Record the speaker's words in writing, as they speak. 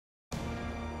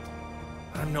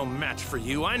I'm no match for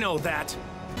you, I know that.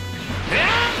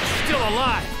 Still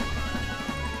alive!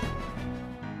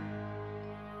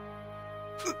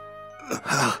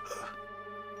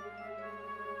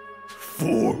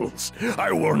 Fools!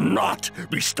 I will not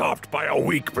be stopped by a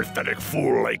weak, pathetic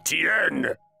fool like Tien!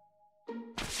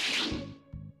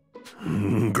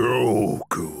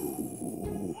 Goku...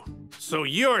 So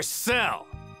you're Cell!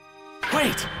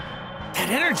 Wait! That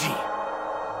energy!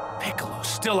 Piccolo's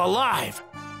still alive!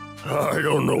 I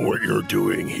don't know what you're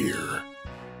doing here,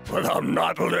 but I'm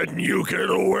not letting you get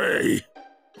away!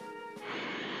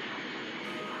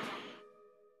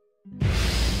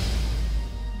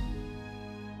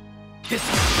 This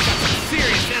has got some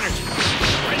serious energy!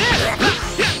 Try this!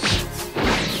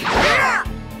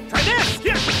 Try this! Try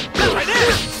this! Try this! Try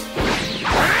this!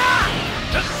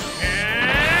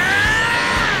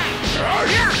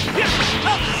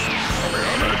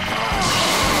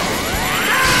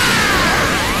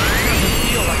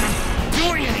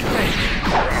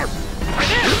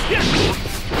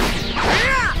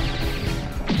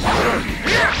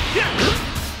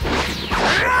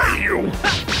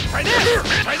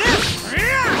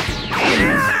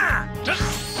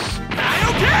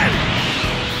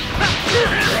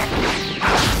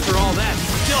 After all that, he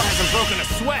still hasn't broken a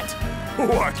sweat!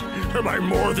 What? Am I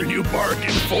more than you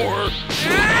bargained for?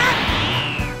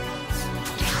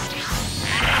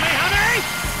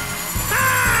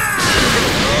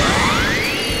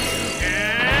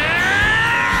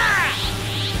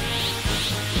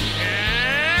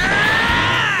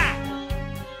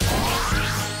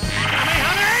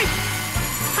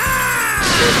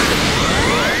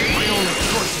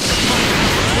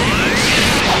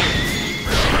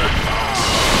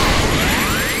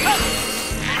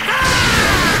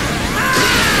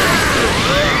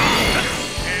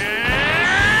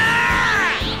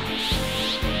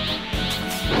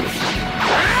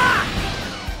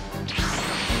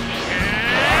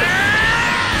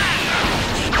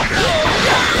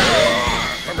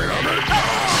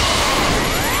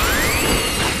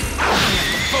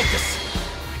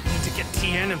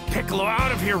 And Piccolo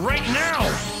out of here right now!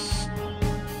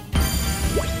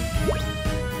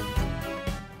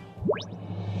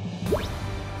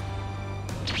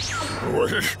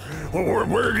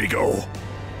 Where'd he go?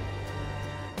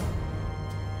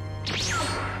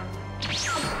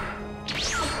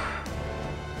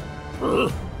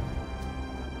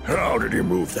 How did he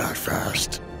move that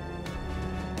fast?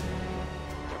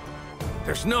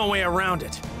 There's no way around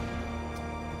it.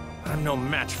 I'm no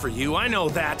match for you, I know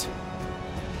that.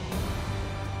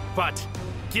 But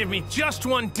give me just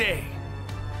one day.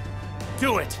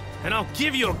 Do it, and I'll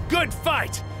give you a good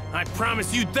fight. I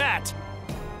promise you that.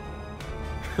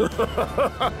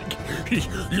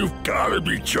 You've gotta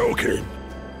be joking.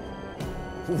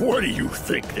 What do you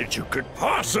think that you could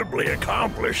possibly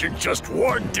accomplish in just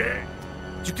one day?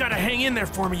 You gotta hang in there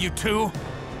for me, you two.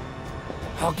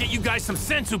 I'll get you guys some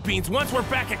senzu beans once we're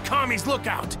back at Kami's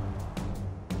lookout.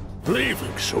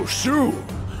 Leaving so soon?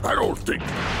 I don't think...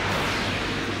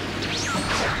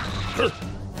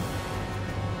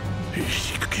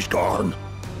 He's gone.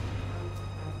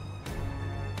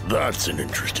 That's an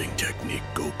interesting technique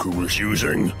Goku was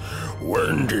using.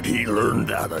 When did he learn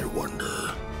that, I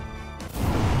wonder?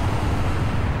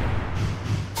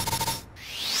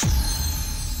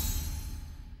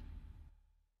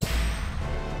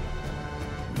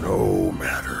 No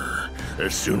matter.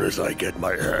 As soon as I get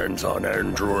my hands on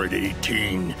Android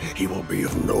 18, he will be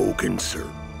of no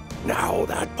concern. Now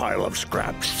that pile of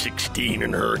scraps 16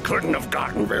 and her couldn't have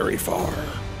gotten very far.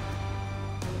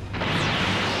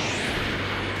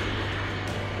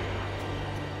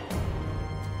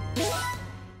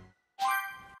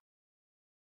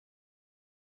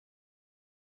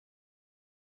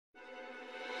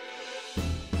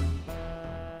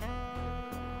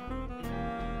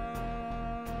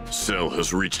 Cell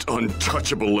has reached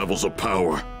untouchable levels of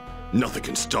power. Nothing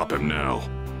can stop him now.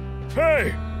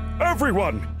 Hey,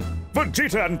 everyone!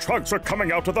 Vegeta and Trunks are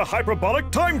coming out of the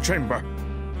hyperbolic time chamber!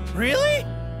 Really?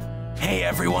 Hey,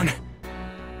 everyone.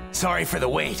 Sorry for the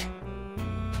wait.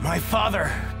 My father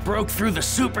broke through the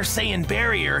Super Saiyan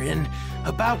barrier in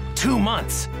about 2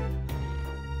 months.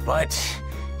 But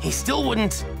he still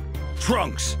wouldn't...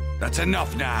 Trunks, that's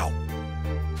enough now.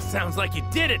 Sounds like you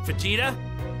did it, Vegeta.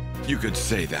 You could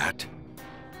say that.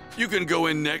 You can go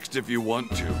in next if you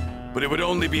want to, but it would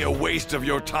only be a waste of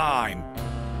your time.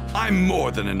 I'm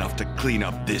more than enough to clean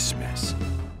up this mess.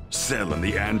 Cell and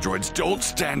the androids don't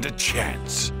stand a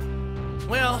chance.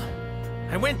 Well,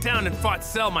 I went down and fought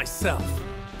Cell myself.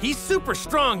 He's super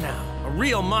strong now, a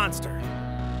real monster.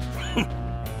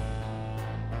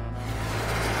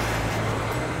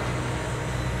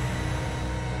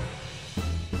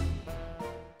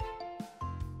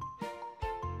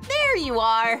 you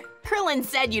are. Krillin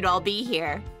said you'd all be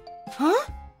here. Huh?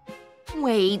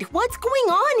 Wait, what's going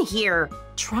on here?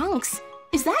 Trunks,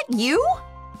 is that you?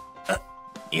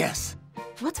 Yes.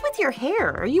 What's with your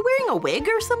hair? Are you wearing a wig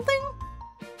or something?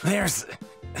 There's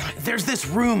this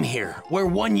room here where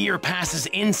 1 year passes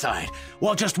inside,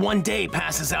 while just 1 day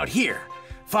passes out here.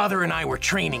 Father and I were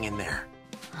training in there.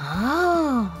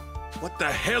 Oh. What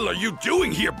the hell are you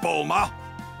doing here, Bulma?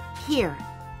 Here.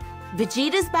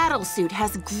 Vegeta's battlesuit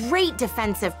has great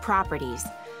defensive properties.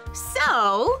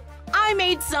 So, I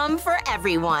made some for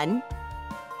everyone.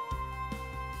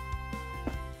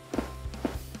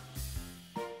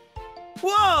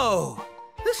 Whoa!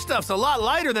 This stuff's a lot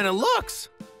lighter than it looks.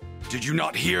 Did you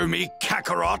not hear me,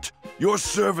 Kakarot? Your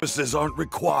services aren't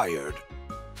required.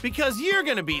 Because you're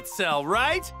gonna beat Cell,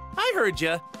 right? I heard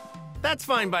ya. That's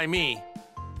fine by me.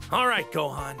 All right,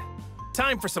 Gohan.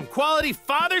 Time for some quality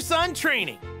father-son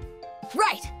training.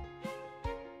 Right.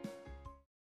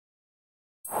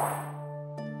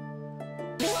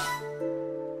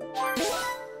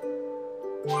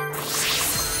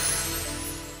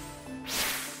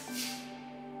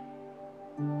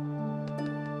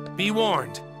 Be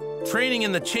warned. Training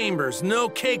in the chambers, no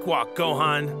cakewalk,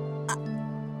 Gohan.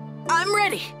 I'm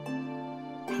ready.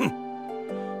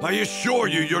 I assure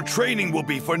you, your training will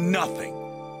be for nothing.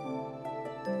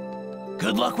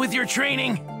 Good luck with your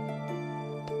training.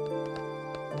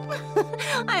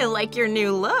 I like your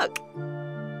new look.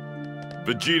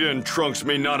 Vegeta and Trunks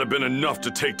may not have been enough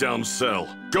to take down Cell.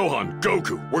 Gohan,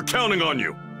 Goku, we're counting on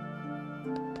you.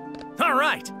 All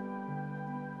right.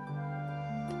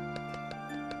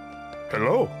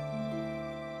 Hello.